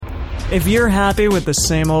If you're happy with the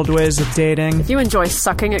same old ways of dating, if you enjoy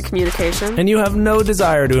sucking at communication, and you have no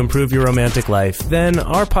desire to improve your romantic life, then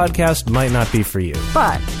our podcast might not be for you.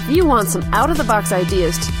 But if you want some out-of-the-box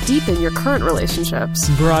ideas to deepen your current relationships,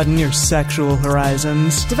 broaden your sexual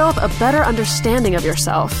horizons, develop a better understanding of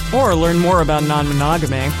yourself, or learn more about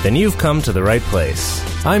non-monogamy, then you've come to the right place.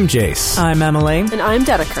 I'm Jace. I'm Emily. And I'm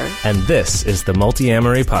Dedeker. And this is the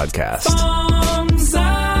Multi-Amory Podcast.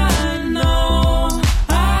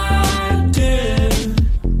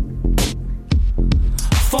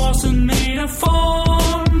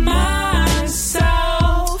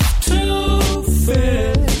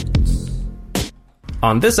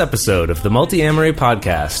 On this episode of the Multi-Amory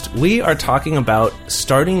Podcast, we are talking about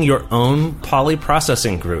starting your own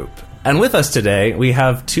poly-processing group. And with us today, we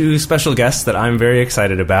have two special guests that I'm very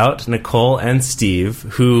excited about, Nicole and Steve,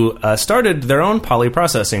 who started their own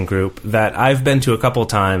poly-processing group that I've been to a couple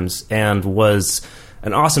times and was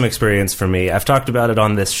an awesome experience for me. I've talked about it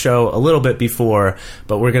on this show a little bit before,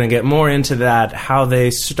 but we're going to get more into that, how they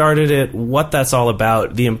started it, what that's all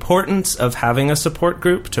about, the importance of having a support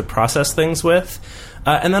group to process things with,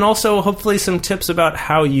 and then also hopefully some tips about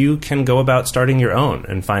how you can go about starting your own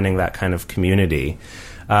and finding that kind of community.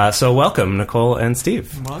 So welcome, Nicole and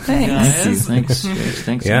Steve. Welcome, guys.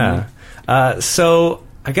 Thanks. Yeah. So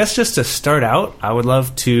I guess just to start out, I would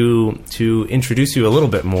love to introduce you a little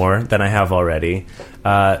bit more than I have already.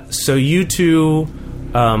 So you two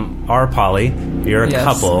are poly. You're a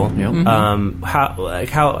couple. Yep.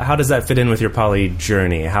 How does that fit in with your poly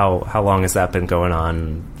journey? How long has that been going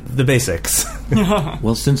on? The basics.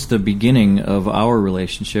 Well, since the beginning of our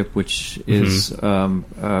relationship, which is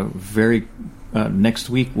very... next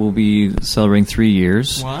week we'll be celebrating 3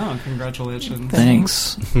 years. Wow, congratulations.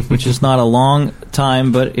 Thanks. Which is not a long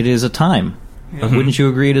time, but it is a time. Yeah. Wouldn't you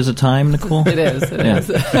agree it is a time, Nicole? It is. It is.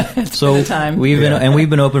 It's so been a time. We've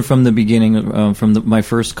been open from the beginning. From my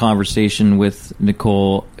first conversation with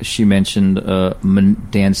Nicole, she mentioned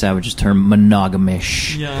Dan Savage's term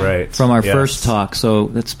monogamish. Yeah. Right. From our first talk, so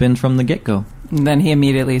that's been from the get-go. And then he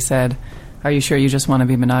immediately said, "Are you sure you just want to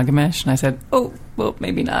be monogamish?" And I said, "Oh, well,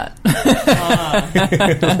 maybe not."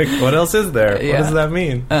 Like, what else is there? Yeah. What does that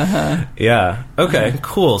mean? Uh-huh. Yeah. Okay,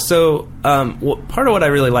 cool. So part of what I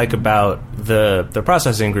really like about the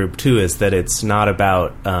processing group, too, is that it's not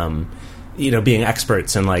about being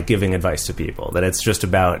experts and like giving advice to people. That it's just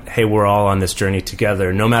about, hey, we're all on this journey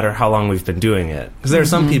together, no matter how long we've been doing it. Because there are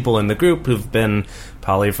some people in the group who've been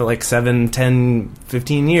poly for like 7, 10,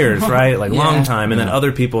 15 years, right? Like long time. And then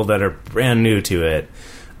other people that are brand new to it.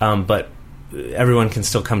 But everyone can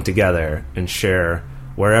still come together and share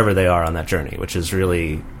wherever they are on that journey, which is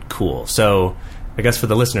really cool. So I guess for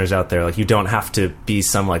the listeners out there, like, you don't have to be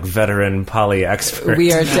some like veteran poly expert.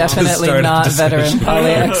 We are definitely not veteran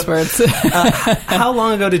poly experts. How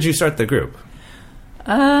long ago did you start the group?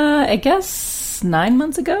 I guess 9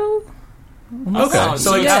 months ago. Okay,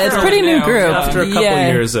 so like it's a pretty new group. After a couple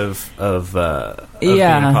years of being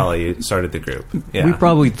poly, you started the group. Yeah. We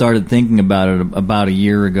probably started thinking about it about a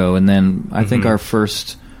year ago, and then I think our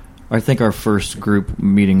first group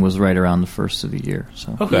meeting was right around the first of the year.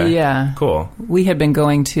 So okay, yeah, cool. We had been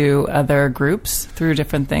going to other groups through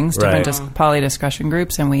different things, different poly discussion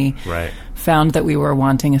groups, and we found that we were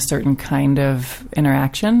wanting a certain kind of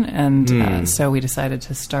interaction, and so we decided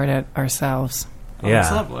to start it ourselves. Yeah,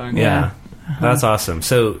 that's lovely. Yeah. That's awesome.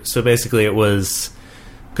 So basically it was,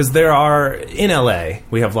 because there are, in LA,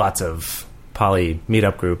 we have lots of poly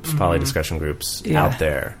meetup groups, poly discussion groups out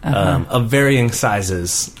there of varying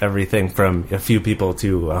sizes, everything from a few people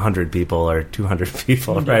to 100 people or 200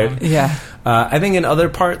 people, right? Yeah. I think in other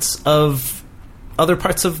parts of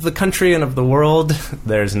the country and of the world,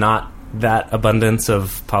 there's not that abundance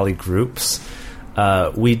of poly groups.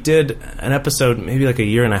 We did an episode maybe like a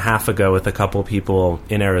year and a half ago with a couple people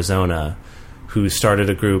in Arizona who started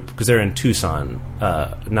a group, because they're in Tucson,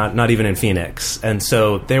 not even in Phoenix. And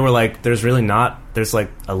so they were like, there's like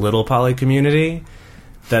a little poly community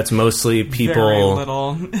that's mostly people... Very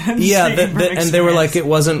little. Yeah, and they were like, it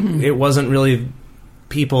wasn't really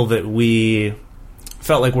people that we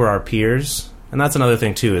felt like were our peers. And that's another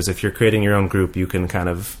thing, too, is if you're creating your own group, you can kind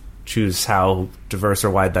of choose how diverse or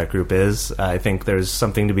wide that group is. I think there's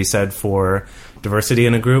something to be said for diversity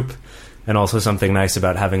in a group, and also something nice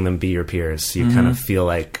about having them be your peers. You kind of feel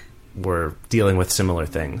like we're dealing with similar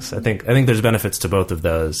things. I think there's benefits to both of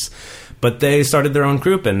those. But they started their own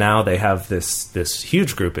group, and now they have this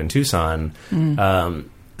huge group in Tucson.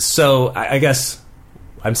 So I guess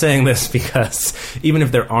I'm saying this because even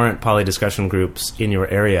if there aren't poly discussion groups in your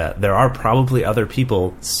area, there are probably other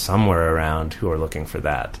people somewhere around who are looking for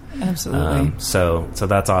that. Absolutely. So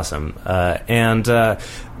that's awesome. And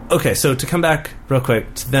okay, so to come back real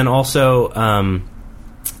quick, then also,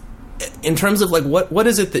 in terms of like what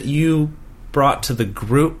is it that you brought to the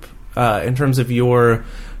group in terms of your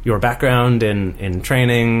background in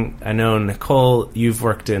training? I know, Nicole, you've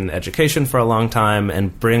worked in education for a long time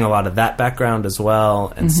and bring a lot of that background as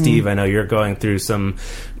well. And Steve, I know you're going through some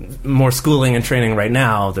more schooling and training right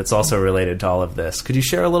now that's also related to all of this. Could you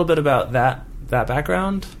share a little bit about that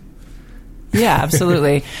background? Yeah,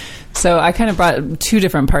 absolutely. So I kind of brought two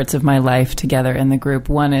different parts of my life together in the group.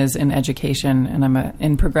 One is in education, and I'm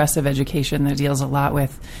in progressive education that deals a lot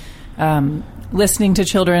with listening to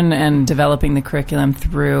children and developing the curriculum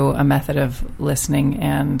through a method of listening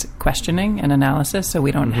and questioning and analysis. So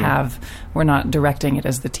we don't we're not directing it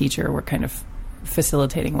as the teacher. We're kind of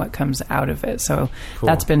facilitating what comes out of it. So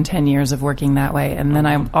that's been 10 years of working that way. And then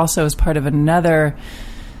I also was part of another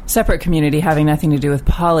separate community having nothing to do with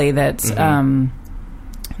Poly that's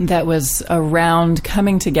that was around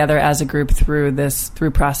coming together as a group through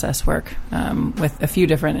process work with a few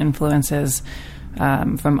different influences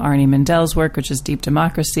from Arnie Mindell's work, which is deep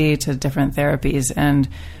democracy, to different therapies. And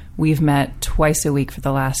we've met twice a week for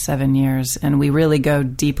the last 7 years, and we really go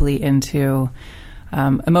deeply into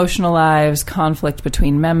emotional lives, conflict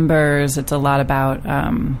between members. It's a lot about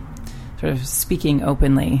sort of speaking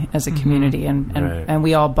openly as a community, and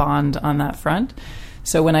we all bond on that front.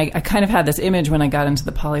 So when I kind of had this image when I got into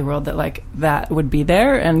the Poly world that like that would be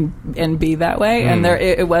there and be that way, and there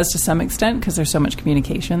it was to some extent because there's so much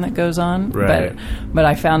communication that goes on. Right. But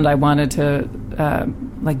I found I wanted to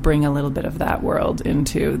like bring a little bit of that world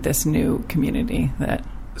into this new community that.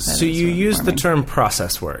 So you used the term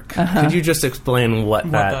process work. Could you just explain what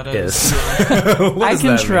that is? I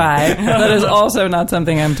can try. That is also not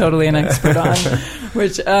something I'm totally an expert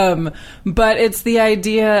on. But it's the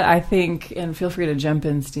idea, I think, and feel free to jump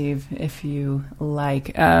in, Steve, if you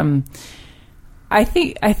like. I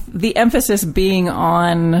think the emphasis being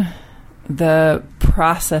on the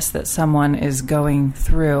process that someone is going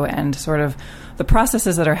through and sort of the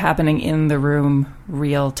processes that are happening in the room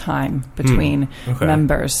real time between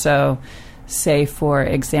members. So say, for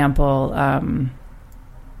example,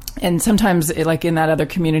 and sometimes like in that other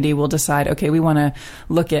community, we'll decide, okay, we want to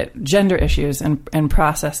look at gender issues and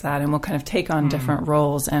process that. And we'll kind of take on different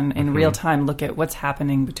roles and in real time look at what's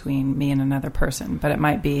happening between me and another person. But it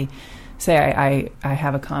might be, say I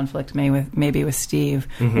have a conflict maybe with Steve.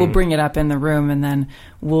 We'll bring it up in the room and then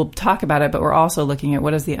we'll talk about it. But we're also looking at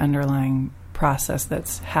what is the underlying process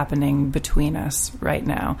that's happening between us right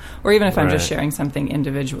now, or even if I'm just sharing something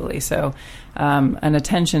individually. So an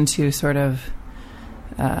attention to sort of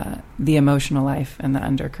the emotional life and the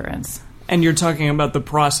undercurrents. And you're talking about the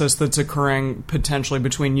process that's occurring potentially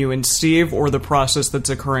between you and Steve, or the process that's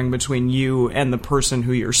occurring between you and the person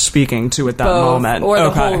who you're speaking to at that moment? Or the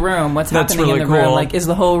whole room. What's happening in the room? Like, is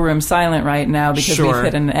the whole room silent right now because we've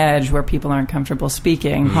hit an edge where people aren't comfortable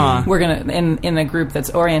speaking? We're going to, in a group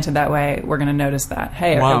that's oriented that way, we're going to notice that.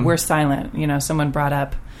 Hey, we're silent. You know, someone brought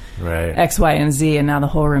up X, Y, and Z, and now the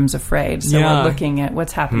whole room's afraid. So we're looking at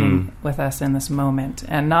what's happening with us in this moment,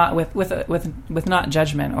 and not with not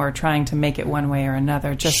judgment or trying to make it one way or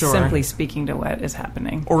another. Just simply speaking to what is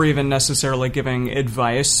happening, or even necessarily giving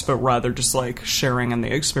advice, but rather just like sharing in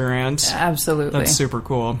the experience. Absolutely, that's super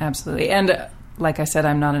cool. Absolutely, and. Like I said,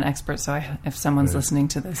 I'm not an expert, so if someone's listening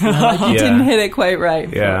to this, like, you didn't hit it quite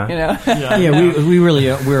right. Yeah, you know. We really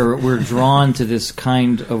we're drawn to this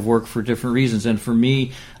kind of work for different reasons, and for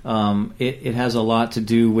me, it has a lot to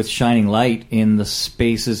do with shining light in the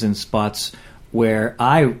spaces and spots where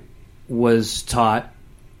I was taught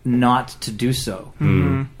not to do so.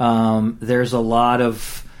 There's a lot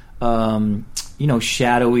of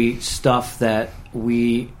shadowy stuff that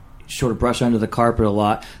we sort of brush under the carpet a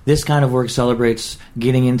lot. This kind of work celebrates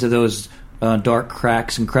getting into those dark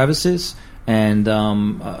cracks and crevices and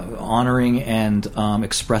honoring and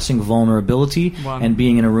expressing vulnerability and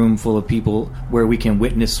being in a room full of people where we can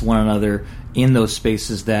witness one another in those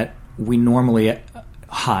spaces that we normally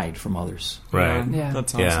hide from others. Right. Yeah.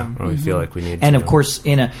 That's awesome. Yeah. Or we feel like we need and to. Of course,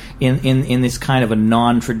 in this kind of a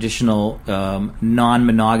non-traditional,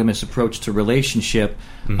 non-monogamous approach to relationship,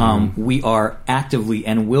 we are actively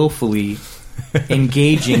and willfully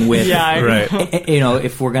engaging with,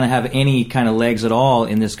 if we're going to have any kind of legs at all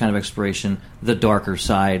in this kind of exploration, the darker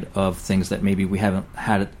side of things that maybe we haven't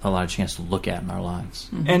had a lot of chance to look at in our lives.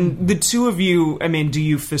 And the two of you, I mean, do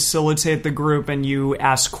you facilitate the group and you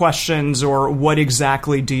ask questions, or what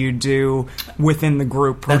exactly do you do within the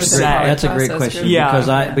group per se? That's a great question.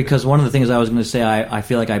 Yeah. Because one of the things I was going to say I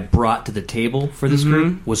feel like I brought to the table for this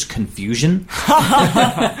group was confusion.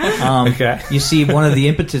 You see, one of the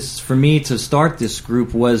impetus for me to start this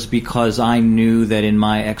group was because I knew that in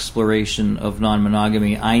my exploration of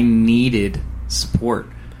non-monogamy, I needed support.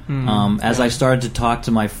 As I started to talk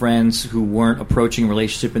to my friends who weren't approaching a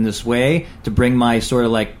relationship in this way, to bring my sort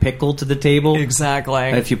of like pickle to the table. Exactly.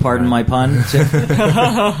 If you pardon my pun.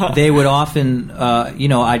 They would often,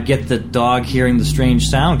 I'd get the dog hearing the strange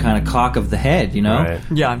sound kind of cock of the head, Right.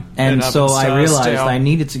 Yeah. And so I realized I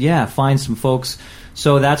needed to, find some folks.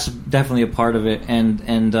 So that's definitely a part of it.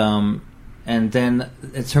 And then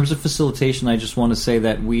in terms of facilitation, I just want to say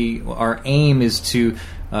that our aim is to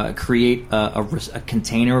create a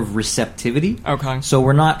container of receptivity. Okay. So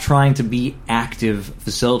we're not trying to be active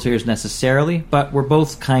facilitators necessarily, but we're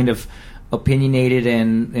both kind of opinionated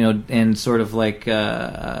and sort of like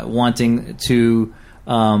wanting to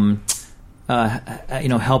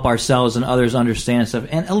help ourselves and others understand stuff,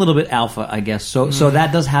 and a little bit alpha, I guess. So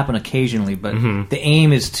that does happen occasionally, but the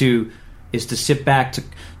aim is to sit back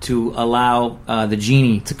to allow the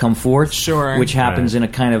genie to come forth, sure, which happens in a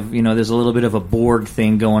kind of, there's a little bit of a Borg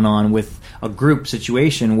thing going on with a group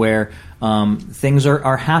situation where things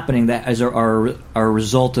are happening that are a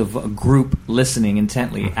result of a group listening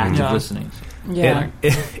intently, active listening. Yeah.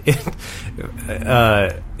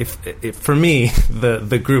 If for me,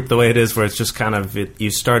 the group, the way it is, where it's just kind of, you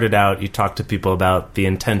started out, you talk to people about the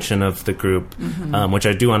intention of the group, which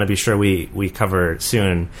I do want to be sure we cover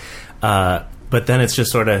soon. But then it's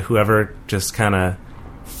just sort of whoever just kind of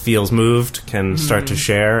feels moved can start to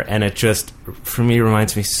share, and it just, for me,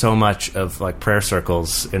 reminds me so much of like prayer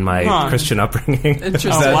circles in my Christian upbringing.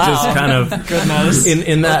 Interesting. Just kind of goodness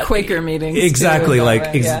in that Quaker meetings, exactly, too,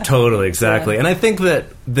 like totally, exactly. And I think that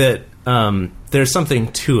there's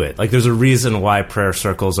something to it. Like there's a reason why prayer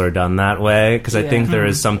circles are done that way, because I think there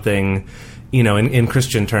is something. In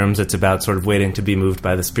Christian terms, it's about sort of waiting to be moved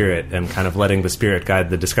by the Spirit and kind of letting the Spirit guide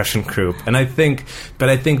the discussion group. And I think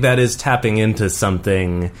that is tapping into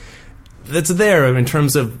something that's there in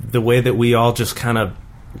terms of the way that we all just kind of,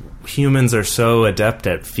 humans are so adept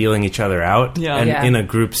at feeling each other out. And in a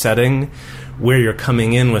group setting where you're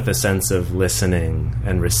coming in with a sense of listening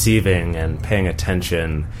and receiving and paying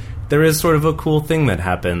attention, there is sort of a cool thing that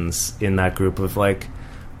happens in that group of like,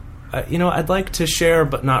 I'd like to share,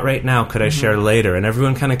 but not right now. Could I share later? And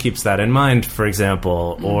everyone kind of keeps that in mind, for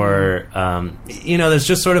example. Or, there's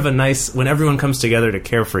just sort of a nice, when everyone comes together to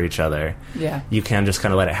care for each other, you can just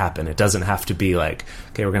kind of let it happen. It doesn't have to be like,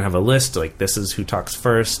 okay, we're going to have a list, like this is who talks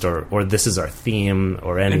first, or this is our theme,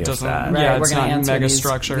 or any of that. Right, we're it's going to answer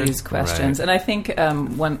these questions. Right. And I think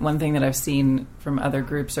one thing that I've seen from other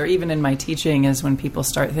groups, or even in my teaching, is when people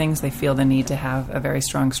start things, they feel the need to have a very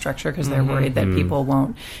strong structure because they're worried that people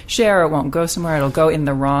won't share, it won't go somewhere, it'll go in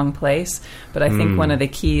the wrong place. But I think one of the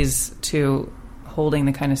keys to holding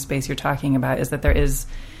the kind of space you're talking about is that there is,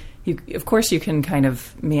 of course you can kind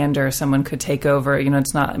of meander, someone could take over,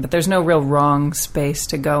 it's not, but there's no real wrong space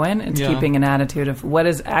to go in. It's keeping an attitude of what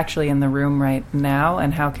is actually in the room right now,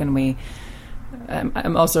 and how can we,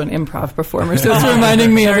 I'm also an improv performer, so it's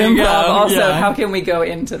reminding me of improv also. How can we go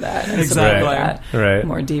into that and support that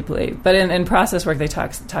more deeply? But in process work, they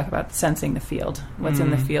talk about sensing the field, what's in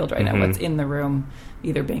the field right now, what's in the room,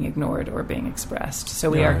 either being ignored or being expressed. So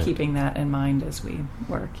we are keeping that in mind as we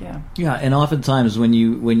work. And oftentimes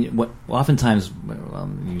oftentimes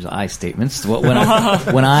use I statements. When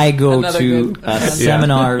I go to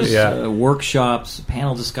seminars, workshops,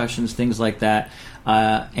 panel discussions, things like that.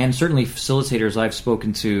 And certainly facilitators I've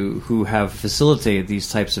spoken to who have facilitated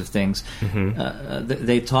these types of things,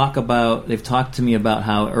 they've talked to me about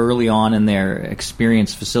how early on in their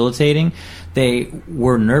experience facilitating, they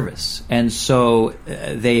were nervous, and so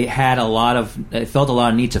they felt a lot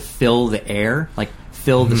of need to fill the air, like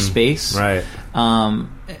fill the space. Right.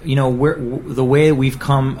 The way we've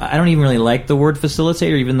come, I don't even really like the word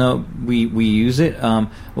facilitator, even though we use it.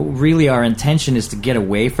 Really, our intention is to get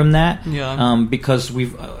away from that. Because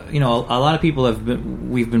we've, a lot of people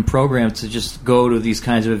we've been programmed to just go to these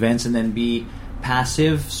kinds of events and then be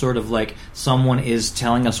passive, sort of like someone is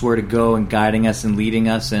telling us where to go and guiding us and leading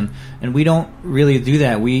us, and we don't really do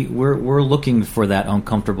that. We're looking for that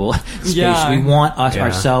uncomfortable space. We want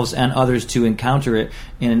ourselves and others to encounter it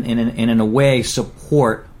and in a way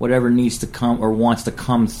support whatever needs to come or wants to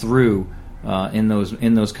come through in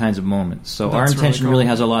those kinds of moments. So our intention really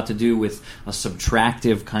has a lot to do with a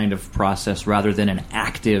subtractive kind of process rather than an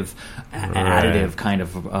active, additive kind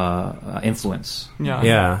of influence.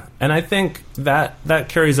 Yeah, and I think that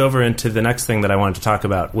carries over into the next thing that I wanted to talk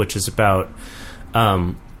about, which is about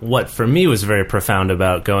what for me was very profound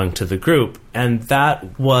about going to the group, and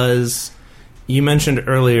that was, you mentioned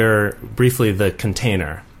earlier briefly the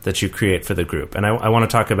container. that you create for the group. And I want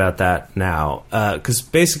to talk about that now, because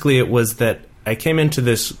basically it was that I came into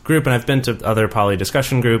this group, and I've been to other poly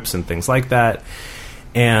discussion groups and things like that,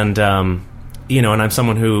 and and I'm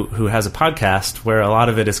someone who has a podcast where a lot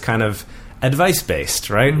of it is kind of advice based,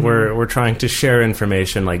 right? Mm-hmm. We're trying to share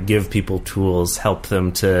information, like give people tools, help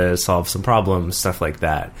them to solve some problems, stuff like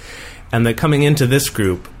that. And that coming into this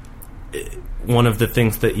group, one of the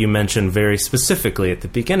things that you mentioned very specifically at the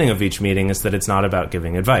beginning of each meeting is that it's not about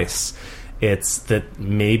giving advice. It's that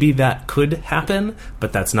maybe that could happen,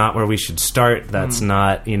 but that's not where we should start. That's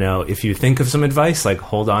not, if you think of some advice, like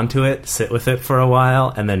hold on to it, sit with it for a while,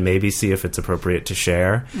 and then maybe see if it's appropriate to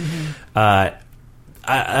share.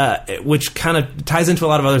 Which kind of ties into a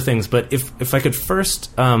lot of other things. But if I could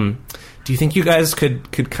first, do you think you guys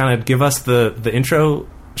could kind of give us the intro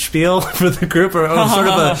spiel for the group, or sort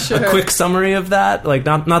of a quick summary of that? Like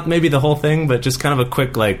not maybe the whole thing, but just kind of a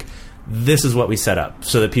quick, like, this is what we set up,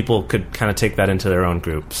 so that people could kind of take that into their own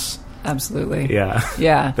groups. Absolutely.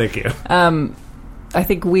 Yeah. Thank you. I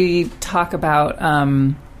think we talk about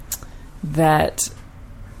that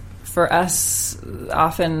for us,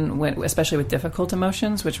 often, especially with difficult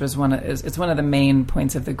emotions, which was it's one of the main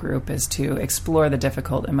points of the group, is to explore the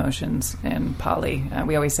difficult emotions in poly.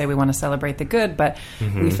 We always say we want to celebrate the good, but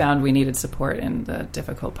we found we needed support in the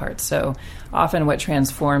difficult parts. So often what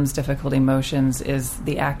transforms difficult emotions is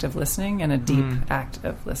the act of listening, and a deep act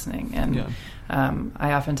of listening. And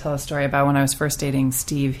I often tell a story about when I was first dating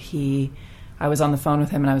Steve. I was on the phone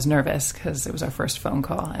with him, and I was nervous because it was our first phone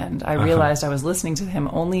call. And I realized I was listening to him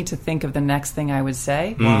only to think of the next thing I would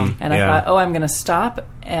say. And I thought, I'm going to stop.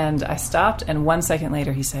 And I stopped. And 1 second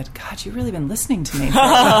later, he said, "God, you've really been listening to me." Which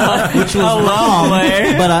was wrong.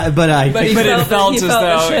 But he felt as the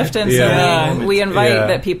though shift. And so we invite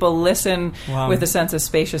that people listen with a sense of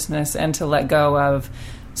spaciousness, and to let go of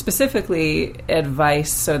specifically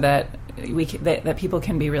advice, so that that people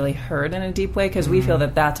can be really heard in a deep way, because we feel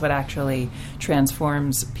that that's what actually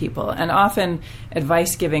transforms people. And often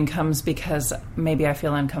advice giving comes because maybe I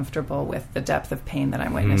feel uncomfortable with the depth of pain that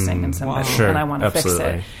I'm witnessing in somebody, and I want to fix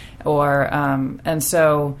it. Or and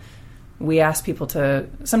so we ask people to.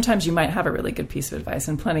 Sometimes you might have a really good piece of advice,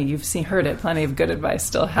 and you've heard it. Plenty of good advice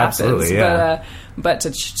still happens. Absolutely, yeah. But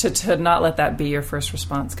to not let that be your first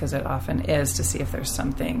response, because it often is, to see if there's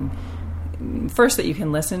something first that you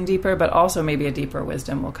can listen deeper, but also maybe a deeper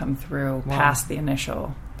wisdom will come through past the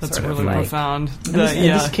initial. That's really profound.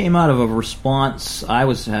 This came out of a response I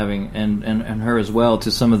was having, and her as well, to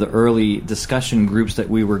some of the early discussion groups that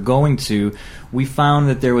we were going to. We found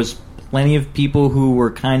that there was plenty of people who were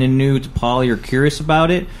kind of new to poly or curious about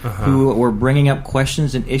it, who were bringing up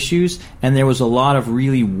questions and issues, and there was a lot of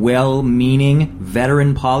really well-meaning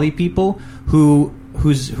veteran poly people who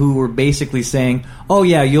were basically saying, "Oh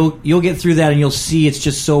yeah, you'll get through that, and you'll see it's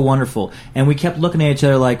just so wonderful." And we kept looking at each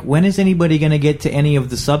other like, when is anybody going to get to any of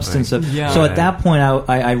the substance of? So at that point,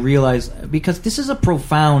 I realized, because this is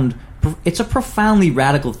it's a profoundly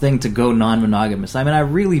radical thing to go non-monogamous. I mean, I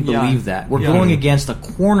really believe that we're going against a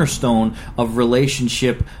cornerstone of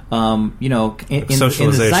relationship. In the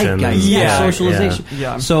zeitgeist, socialization.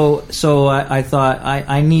 Yeah. So I thought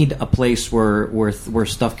I need a place where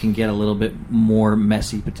stuff can get a little bit more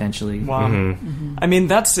messy potentially. Wow. I mean,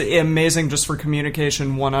 that's amazing just for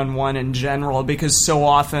communication one-on-one in general, because so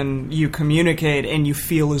often you communicate and you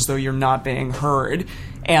feel as though you're not being heard.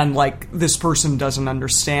 And like, this person doesn't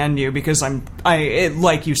understand you, because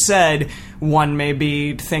like you said, one may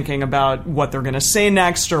be thinking about what they're going to say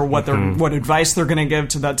next, or what advice they're going to give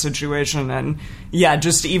to that situation. And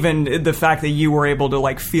just even the fact that you were able to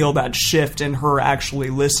like feel that shift in her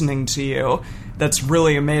actually listening to you, that's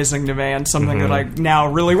really amazing to me, and something that I now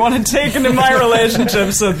really want to take into my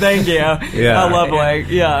relationship. So thank you. Lovely.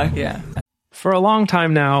 Yeah. For a long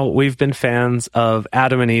time now, we've been fans of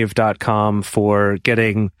AdamandEve.com for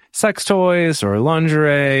getting sex toys or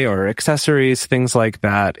lingerie or accessories, things like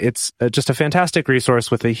that. It's just a fantastic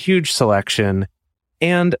resource with a huge selection.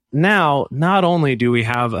 And now, not only do we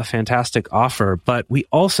have a fantastic offer, but we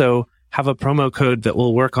also have a promo code that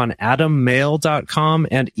will work on AdamMail.com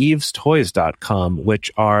and EvesToys.com,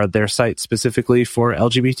 which are their sites specifically for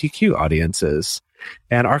LGBTQ audiences.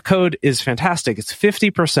 And our code is fantastic. It's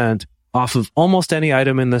 50% off of almost any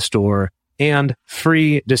item in the store, and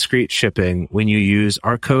free discreet shipping when you use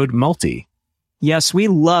our code MULTI. Yes, we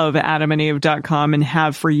love AdamandEve.com and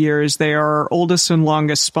have for years. They are our oldest and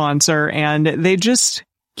longest sponsor, and they just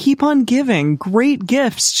keep on giving great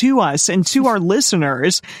gifts to us and to our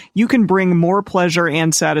listeners. You can bring more pleasure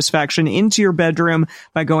and satisfaction into your bedroom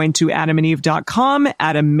by going to AdamandEve.com,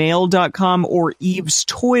 AdamMail.com, or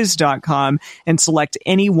EvesToys.com and select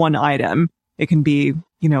any one item. It can be,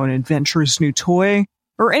 an adventurous new toy,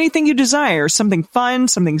 or anything you desire, something fun,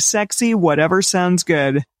 something sexy, whatever sounds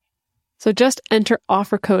good. So just enter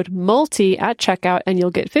offer code MULTI at checkout and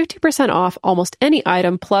you'll get 50% off almost any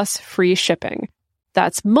item plus free shipping.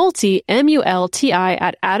 That's MULTI, MULTI,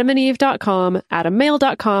 at adamandeve.com,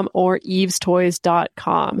 adammail.com, or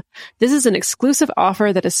evestoys.com. This is an exclusive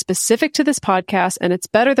offer that is specific to this podcast, and it's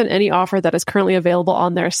better than any offer that is currently available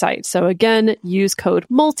on their site. So again, use code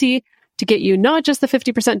MULTI to get you not just the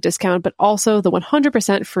 50% discount, but also the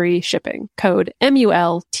 100% free shipping. Code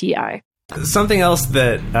MULTI. Something else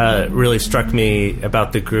that really struck me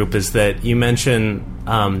about the group is that you mentioned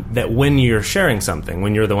that when you're sharing something,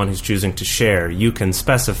 when you're the one who's choosing to share, you can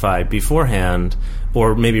specify beforehand,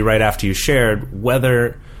 or maybe right after you shared,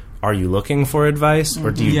 whether are you looking for advice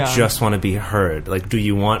or do you just want to be heard? Like, do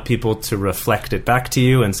you want people to reflect it back to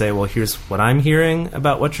you and say, well, here's what I'm hearing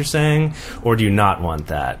about what you're saying, or do you not want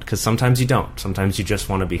that? Because sometimes you don't. Sometimes you just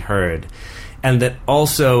want to be heard. And that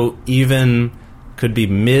also even could be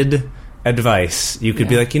mid-advice. You could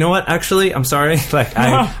be like, you know what, actually, I'm sorry. Like,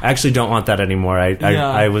 I actually don't want that anymore.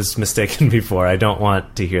 I was mistaken before. I don't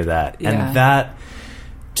want to hear that. Yeah. And that,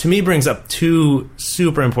 to me, brings up two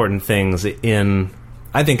super important things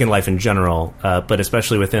I think in life in general, but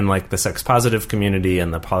especially within like the sex positive community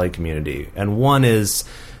and the poly community. And one is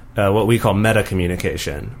what we call meta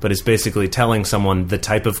communication, but it's basically telling someone the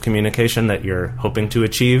type of communication that you're hoping to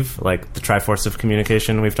achieve, like the Triforce of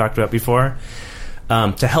communication we've talked about before,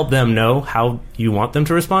 to help them know how you want them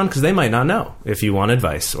to respond, because they might not know if you want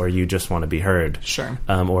advice or you just want to be heard. Sure.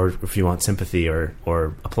 Or if you want sympathy or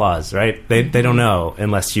applause, right? They don't know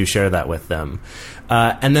unless you share that with them.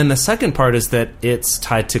 And then the second part is that it's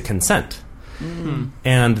tied to consent. Mm-hmm.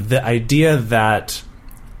 And the idea that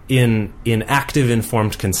in active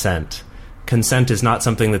informed consent is not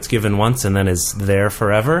something that's given once and then is there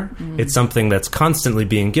forever. Mm. It's something that's constantly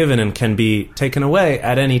being given and can be taken away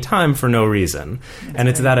at any time for no reason. That's and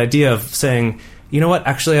it's that idea of saying, you know what,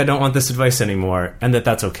 actually I don't want this advice anymore, and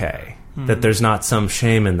that's okay. Mm. That there's not some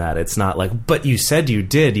shame in that. It's not like, but you said you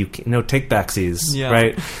did. Take backsies,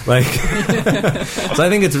 right? Like, so I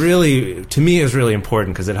think it's really, to me, is really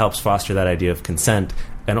important because it helps foster that idea of consent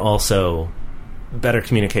and also better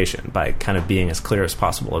communication by kind of being as clear as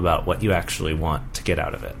possible about what you actually want to get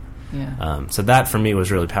out of it. Yeah. So that for me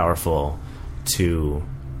was really powerful to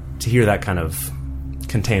hear that kind of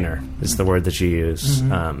container is the word that you use.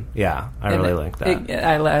 Mm-hmm. I really like that.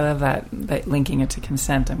 I love that linking it to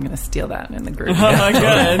consent. I'm going to steal that in the group. Good.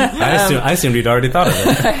 I assumed you'd already thought of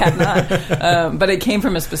it. I had not. But it came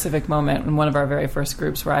from a specific moment in one of our very first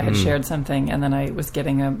groups where I had shared something, and then I was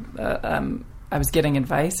getting I was getting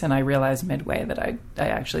advice, and I realized midway that I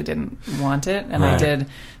actually didn't want it, and I did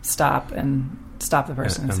stop the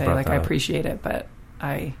person and say, like, I appreciate it, but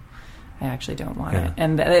I actually don't want it.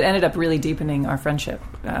 And it ended up really deepening our friendship,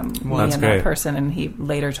 me and that person, and he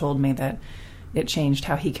later told me that it changed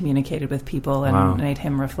how he communicated with people and made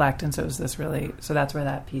him reflect. And so it was this really, so that's where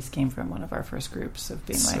that piece came from, one of our first groups, of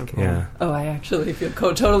being I actually feel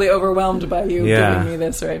totally overwhelmed by you giving me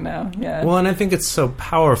this right now. Yeah. Well, and I think it's so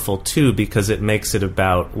powerful too, because it makes it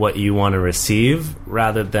about what you want to receive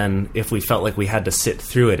rather than if we felt like we had to sit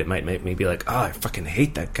through it, it might make me be like, oh, I fucking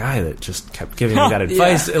hate that guy that just kept giving me that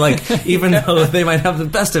advice. Like, even though they might have the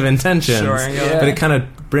best of intentions, but it kind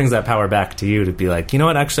of brings that power back to you to be like, you know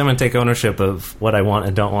what, actually I'm going to take ownership of what I want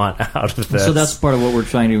and don't want out of this. So that's part of what we're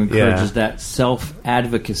trying to encourage is that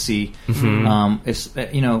self-advocacy.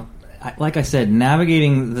 Mm-hmm. Like I said,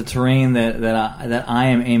 navigating the terrain that I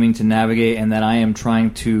am aiming to navigate and that I am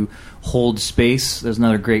trying to hold space. There's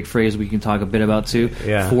another great phrase we can talk a bit about too.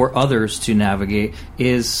 For others to navigate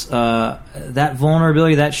is that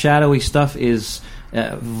vulnerability, that shadowy stuff is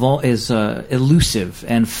elusive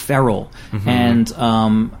and feral, and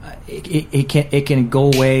it can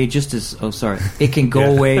go away just as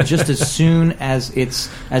away just as soon as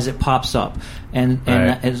it pops up,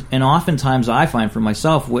 and oftentimes I find for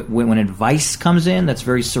myself when advice comes in that's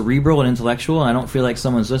very cerebral and intellectual, and I don't feel like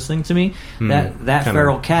someone's listening to me, that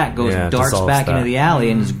feral cat darts back into the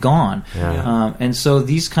alley and is gone. And so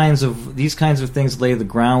these kinds of things lay the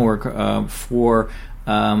groundwork for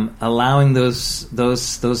allowing those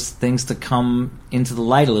things to come into the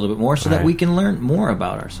light a little bit more, so that we can learn more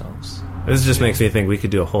about ourselves. This just makes me think we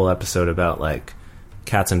could do a whole episode about like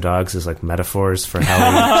cats and dogs as like metaphors for how we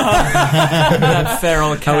that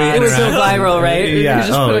feral cat. It was so viral, right? Yeah. You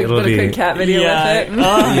just put a quick cat video with it.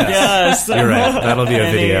 Yes. You're right. That'll be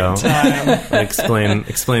a video.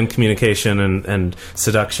 Explain communication and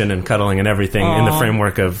seduction and cuddling and everything in the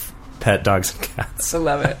framework of pet dogs and cats. I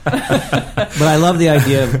love it. But I love the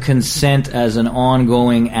idea of consent as an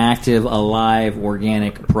ongoing, active, alive,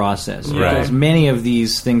 organic process. Right. Because many of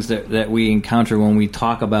these things that we encounter when we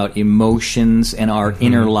talk about emotions and our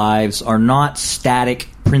inner lives are not static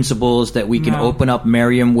principles that we can open up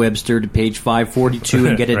Merriam-Webster to page 542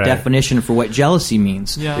 and get a definition for what jealousy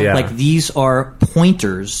means. Yeah. Like, these are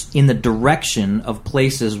pointers in the direction of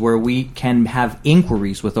places where we can have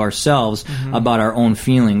inquiries with ourselves about our own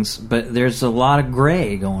feelings. But there's a lot of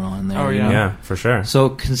gray going on there. Oh, you yeah. know? Yeah, for sure. So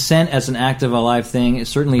consent as an active, alive thing, it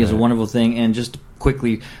certainly is a wonderful thing. And just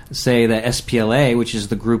quickly say that SPLA, which is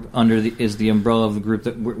the group is the umbrella of the group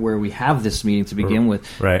that where we have this meeting to begin with,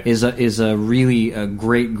 is a really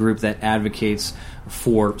great group that advocates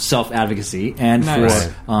for self-advocacy and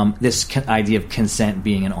for this idea of consent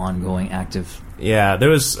being an ongoing, active. Yeah, there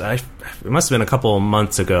was. It must have been a couple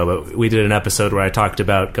months ago, but we did an episode where I talked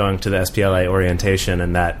about going to the SPLA orientation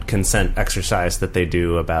and that consent exercise that they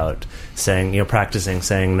do about saying, practicing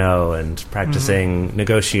saying no and practicing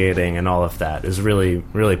negotiating and all of that is really,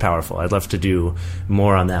 really powerful. I'd love to do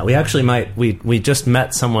more on that. We actually might. We just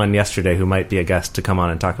met someone yesterday who might be a guest to come on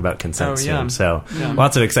and talk about consent soon. So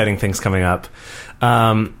lots of exciting things coming up.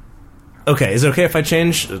 Okay, is it okay if I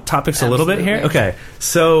change topics a little bit here? Okay,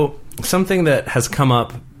 so something that has come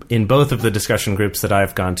up in both of the discussion groups that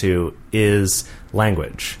I've gone to is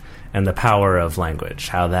language and the power of language,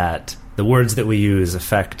 how that the words that we use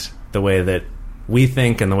affect the way that we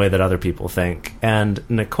think and the way that other people think. And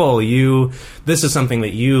Nicole, this is something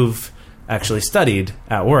that you've actually studied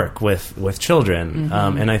at work with children,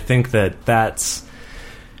 and I think that's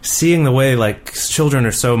seeing the way like children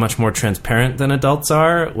are so much more transparent than adults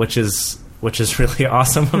are, which is really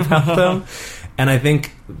awesome about them. And I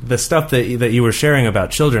think the stuff that you were sharing about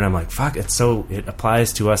children, I'm like, fuck, it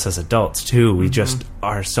applies to us as adults too. We just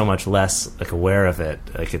are so much less like aware of it.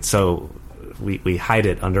 Like it's so we hide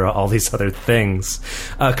it under all these other things.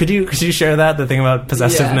 Could you share the thing about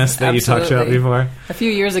possessiveness that you talked about before? A few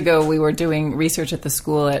years ago, we were doing research at the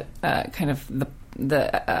school at kind of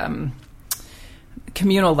the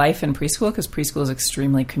communal life in preschool, because preschool is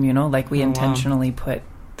extremely communal. Like we intentionally put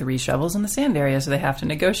 3 shovels in the sand area, so they have to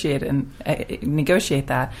negotiate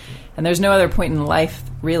that. And there's no other point in life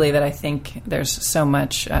really that I think there's so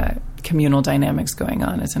much communal dynamics going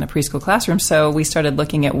on as in a preschool classroom. So we started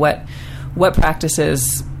looking at what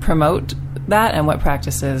practices promote that and what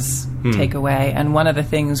practices take away. And one of the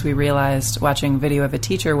things we realized watching video of a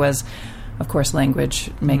teacher was, of course, language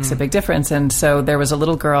makes a big difference. And so there was a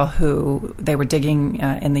little girl who they were digging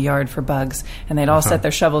in the yard for bugs, and they'd all set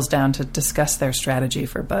their shovels down to discuss their strategy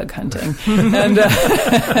for bug hunting. And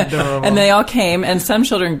they all came, and some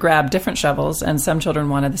children grabbed different shovels, and some children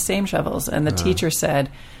wanted the same shovels. And the teacher said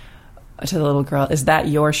to the little girl, "Is that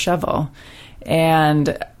your shovel?"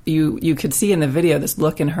 And you could see in the video this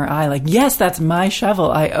look in her eye, like, yes, that's my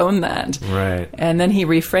shovel. I own that. Right. And then he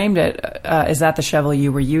reframed it. Is that the shovel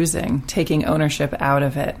you were using? Taking ownership out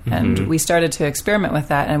of it. And we started to experiment with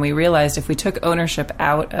that. And we realized if we took ownership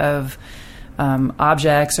out of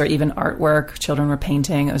objects or even artwork, children were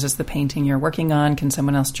painting. It was just the painting you're working on. Can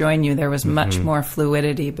someone else join you? There was much more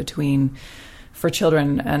fluidity for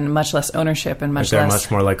children, and much less ownership, and they're much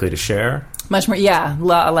more likely to share. Much more, a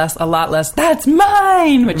lot less. That's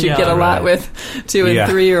mine, which you get a lot with 2 and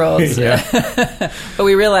 3-year-olds. But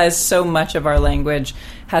we realized so much of our language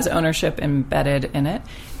has ownership embedded in it,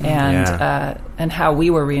 and how we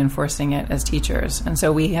were reinforcing it as teachers. And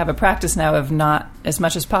so we have a practice now of not as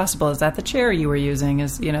much as possible. Is that the chair you were using?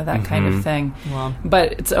 Is that kind of thing? Wow.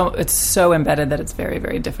 But it's so embedded that it's very,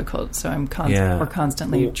 very difficult. So we're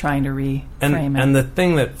constantly trying to reframe it. And the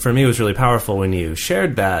thing that for me was really powerful when you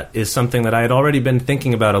shared that is something that I had already been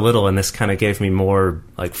thinking about a little, and this kind of gave me more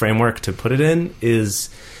like framework to put it in, is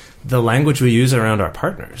the language we use around our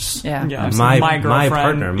partners. My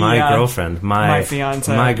partner, my girlfriend, my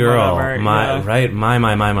fiance, my girl, whatever,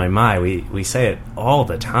 my. We say it all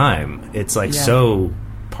the time. It's like so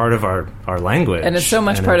part of our language, and it's so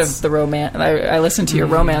much part of the romance. I listened to your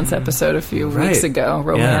romance episode a few weeks ago.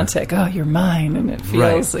 Romantic. Oh, you're mine, and it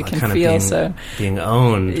feels it can feel being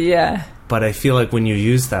owned. Yeah. But I feel like when you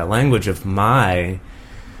use that language of my.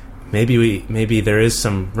 Maybe there is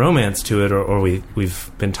some romance to it, or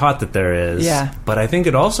we've been taught that there is. Yeah. But I think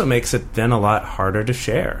it also makes it then a lot harder to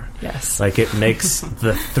share. Yes. Like it makes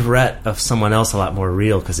the threat of someone else a lot more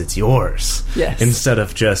real because it's yours. Yes. Instead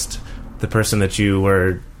of just the person that you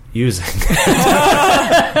were using.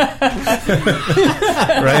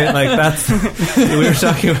 Right? Like we were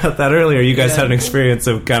talking about that earlier. You guys had an experience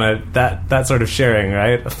of kind of that sort of sharing,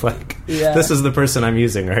 right? Like this is the person I'm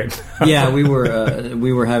using right now. Yeah, we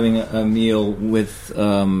were having a meal with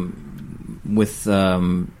with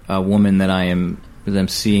a woman that I'm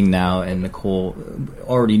seeing now, and Nicole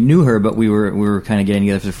already knew her, but we were kind of getting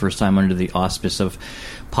together for the first time under the auspice of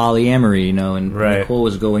polyamory, and Nicole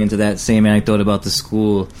was going into that same anecdote about the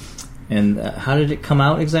school. And how did it come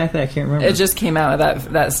out exactly? I can't remember. It just came out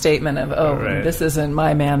of that statement of, this isn't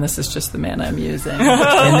my man, this is just the man I'm using.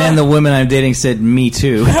 And then the woman I'm dating said, me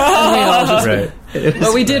too. And we all just,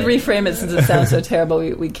 but we did reframe it since it sounds so terrible.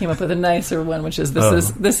 We came up with a nicer one, which is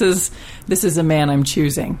this is a man I'm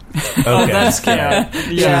choosing. Okay. That's cute.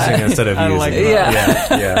 Choosing instead of using. like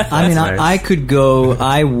that. Yeah. I mean, Nice. I could go.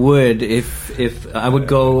 I would if I would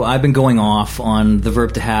go. I've been going off on the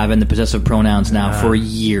verb to have and the possessive pronouns now for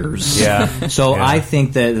years. Yeah. So I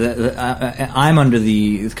think that I'm under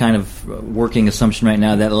the kind of working assumption right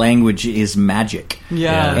now that language is magic.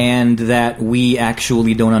 Yeah. And that we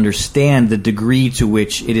actually don't understand the degree to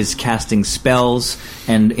which it is casting spells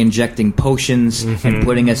and injecting potions and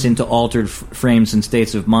putting us into altered frames and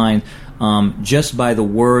states of mind just by the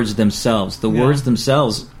words themselves. The words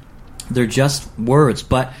themselves, they're just words,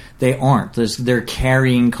 but they aren't. They're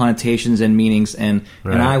carrying connotations and meanings, and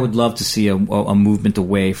I would love to see a movement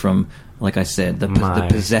away from, like I said, the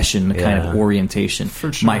possession kind of orientation.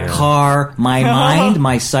 For sure. My car, my mind,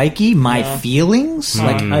 my psyche, my feelings.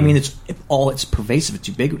 Like, I mean, it's pervasive. It's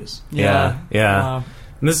ubiquitous. Yeah. Wow.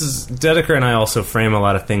 And this is Dedeker and I also frame a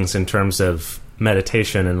lot of things in terms of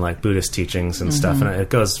meditation and like Buddhist teachings and stuff, and it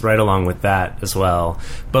goes right along with that as well,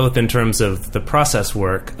 both in terms of the process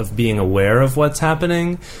work of being aware of what's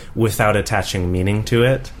happening without attaching meaning to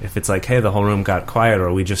it. If it's like, hey, the whole room got quiet,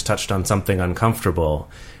 or we just touched on something uncomfortable,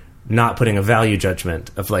 not putting a value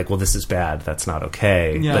judgment of like, well, this is bad, that's not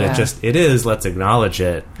okay. But it is, let's acknowledge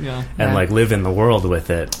it and like live in the world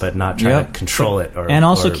with it, but not try to control it. And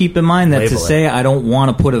also keep in mind that to say I don't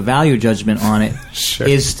want to put a value judgment on it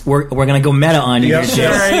is we're going to go meta on you. So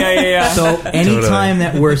anytime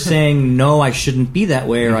that we're saying, no, I shouldn't be that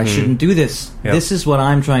way, or I shouldn't do this, this is what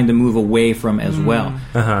I'm trying to move away from as well.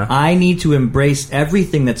 I need to embrace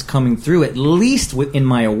everything that's coming through, at least in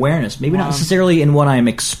my awareness. Maybe not necessarily in what I'm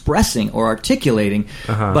expressing or articulating,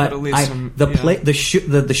 but the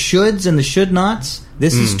shoulds and the should nots.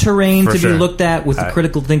 This is terrain to be looked at with a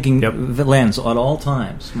critical thinking lens at all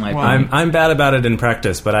times. I'm bad about it in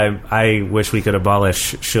practice, but I wish we could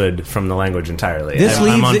abolish should from the language entirely.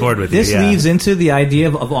 I'm on board with you. This leads into the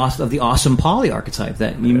idea of the awesome poly archetype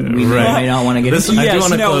that we may not want to get into.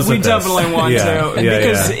 Yes, we definitely want to.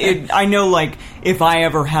 Because I know, like, if I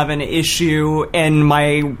ever have an issue in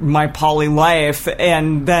my poly life,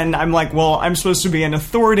 and then I'm like, well, I'm supposed to be an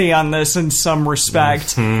authority on this in some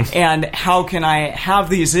respect, and how can I have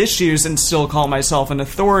these issues and still call myself an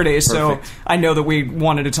authority? Perfect. So I know that we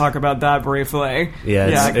wanted to talk about that briefly.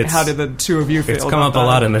 How did the two of you feel? It's come up that? A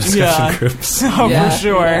lot in the discussion groups. For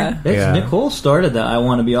sure. Nicole started that I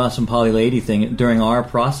want to be awesome poly lady thing during our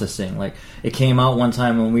processing. Like, it came out one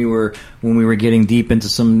time when we were getting deep into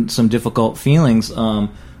some difficult feelings.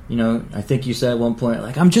 I think you said at one point,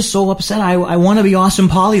 like, I'm just so upset. I want to be awesome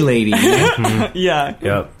poly lady. I've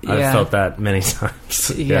felt that many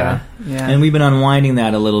times. And we've been unwinding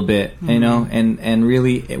that a little bit, and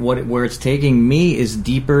really where it's taking me is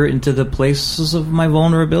deeper into the places of my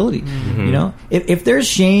vulnerability. If there's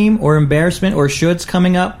shame or embarrassment or shoulds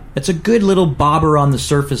coming up, it's a good little bobber on the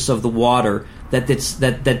surface of the water.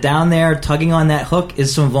 That down there tugging on that hook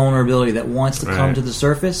is some vulnerability that wants to come to the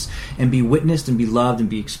surface and be witnessed and be loved and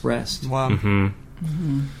be expressed. Wow.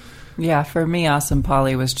 Yeah, for me, awesome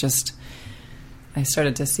poly was just, I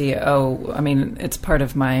started to see, it's part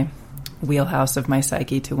of my wheelhouse of my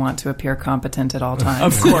psyche to want to appear competent at all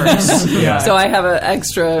times. Of course. So I have an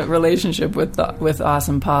extra relationship with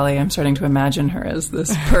awesome poly. I'm starting to imagine her as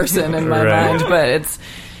this person in my mind, but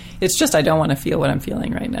it's just I don't want to feel what I'm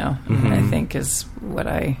feeling right now, I think is what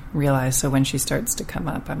I realize. So when she starts to come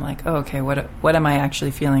up, I'm like, oh, okay, what am I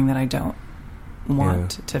actually feeling that I don't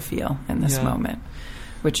want to feel in this moment?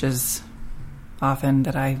 Which is often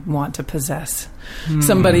that I want to possess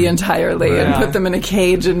somebody entirely and put them in a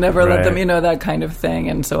cage and never let them, that kind of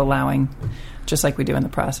thing. And so allowing, just like we do in the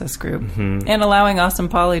process group, and allowing awesome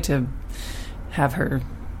poly to have her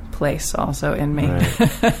place also in me.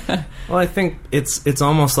 Well, I think it's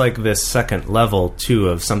almost like this second level too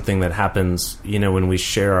of something that happens, when we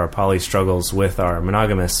share our poly struggles with our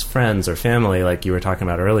monogamous friends or family, like you were talking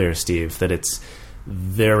about earlier, Steve, that it's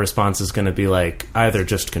their response is going to be like either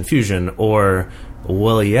just confusion or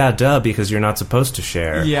well, yeah, duh, because you're not supposed to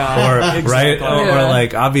share. Yeah, or exactly. right, or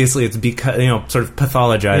like obviously it's because sort of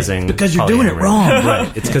pathologizing. It's because you're doing it wrong,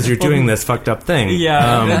 right? It's because you're doing this fucked up thing.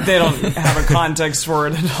 Yeah, they don't have a context for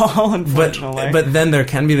it at all. Unfortunately, but then there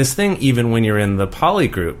can be this thing even when you're in the poly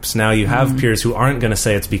groups. Now you have peers who aren't going to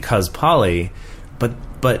say it's because poly,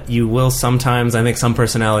 but you will sometimes. I think some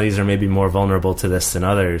personalities are maybe more vulnerable to this than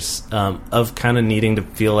others, of kind of needing to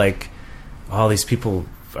feel like all these people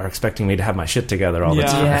are expecting me to have my shit together all the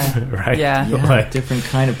time, right? Yeah, like, different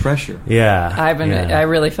kind of pressure. Yeah, I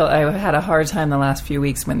really felt I had a hard time the last few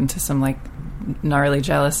weeks, went into some like gnarly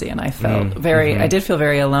jealousy, and I felt I did feel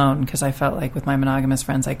very alone, because I felt like with my monogamous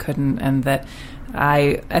friends I couldn't, and that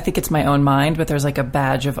I think it's my own mind, but there's like a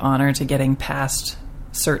badge of honor to getting past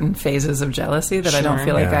certain phases of jealousy that I don't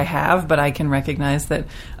feel like I have, but I can recognize that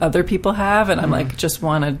other people have, and I'm like, just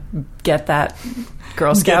want to get that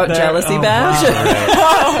Girl Scout jealousy badge.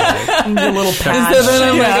 Wow. The little patch. So then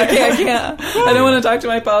I'm like, okay, I can't. I don't want to talk to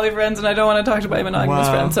my poly friends, and I don't want to talk to my monogamous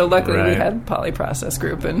friends. So luckily we had poly process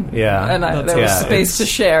group, and there was space to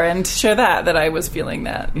share that I was feeling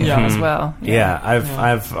that as well. Yeah,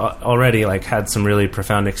 I've already like had some really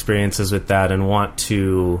profound experiences with that, and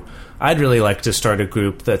I'd really like to start a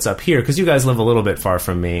group that's up here, because you guys live a little bit far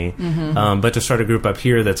from me, but to start a group up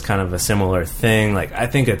here that's kind of a similar thing, like I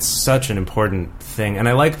think it's such an important thing, and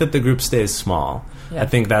I like that the group stays small. I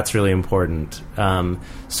think that's really important.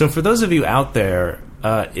 So for those of you out there,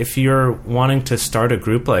 if you're wanting to start a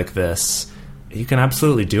group like this, you can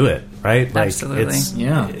absolutely do it, right? Like, absolutely.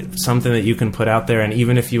 It's something that you can put out there, and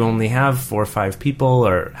even if you only have 4 or 5 people,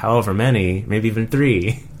 or however many, maybe even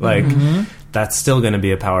 3, like that's still going to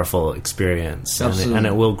be a powerful experience, and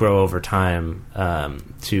it will grow over time.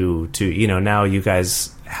 To now you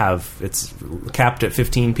guys it's capped at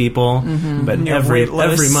 15 people, but every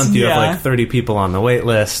month you have like 30 people on the wait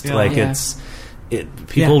list.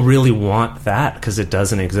 People really want that, because it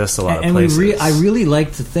doesn't exist a lot of places. I really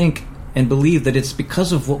like to think and believe that it's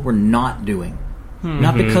because of what we're not doing,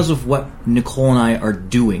 not because of what Nicole and I are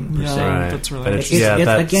doing per se. Right. That's really it's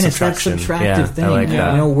that subtractive thing. Like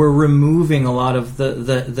that. We're removing a lot of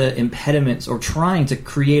the impediments, or trying to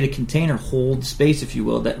create a container, hold space, if you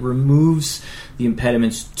will, that removes the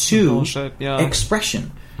impediments to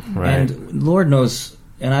expression. Right. And Lord knows.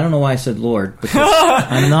 And I don't know why I said Lord, because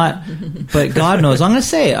I'm not, but God knows. I'm going to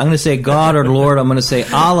say it. I'm going to say God or Lord. I'm going to say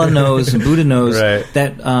Allah knows and Buddha knows that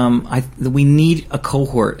that we need a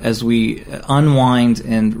cohort as we unwind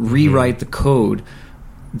and rewrite the code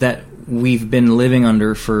that we've been living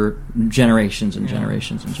under for generations and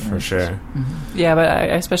generations and generations. For sure. Yeah, but I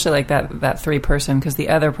especially like that 3-person, because the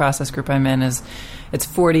other process group I'm in it's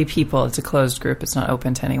 40 people. It's a closed group. It's not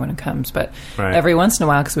open to anyone who comes. But every once in a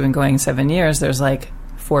while, because we've been going 7 years, there's like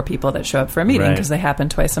 4 people that show up for a meeting, because they happen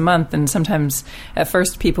twice a month. And sometimes at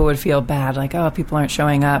first people would feel bad, like, oh, people aren't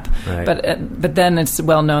showing up. But then it's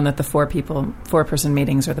well known that the 4-person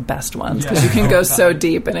meetings are the best ones, because you can go so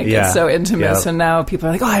deep and it gets so intimate. So now people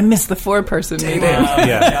are like, oh, I missed the 4-person meeting.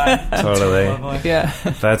 Totally. Yeah,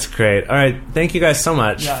 that's great. All right, thank you guys so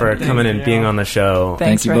much for coming and being on the show.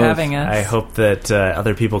 Thanks for having us. I hope that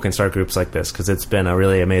other people can start groups like this, because it's been a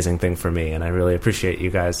really amazing thing for me, and I really appreciate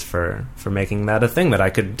you guys for making that a thing that I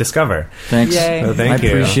could discover. Thanks. So thank you.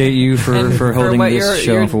 I appreciate you for holding this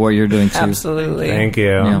show and for what you're doing too. Absolutely. Thank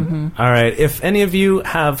you. All right. If any of you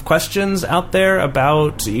have questions out there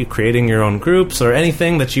about you creating your own groups or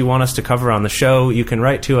anything that you want us to cover on the show, you can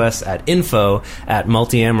write to us at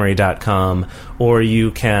info@multiamory.com, or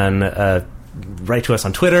you can write to us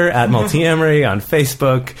on Twitter at Multiamory, on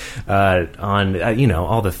Facebook, on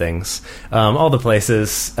all the things, all the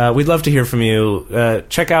places. We'd love to hear from you.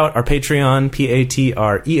 Check out our Patreon,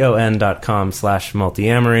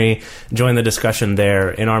 patreon.com/multiamory. Join the discussion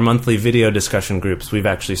there. In our monthly video discussion groups, we've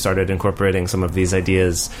actually started incorporating some of these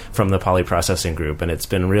ideas from the polyprocessing group, and it's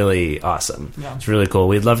been really awesome. It's really cool.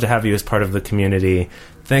 We'd love to have you as part of the community.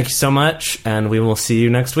 Thank you so much, and we will see you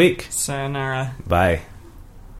next week. Sayonara. Bye.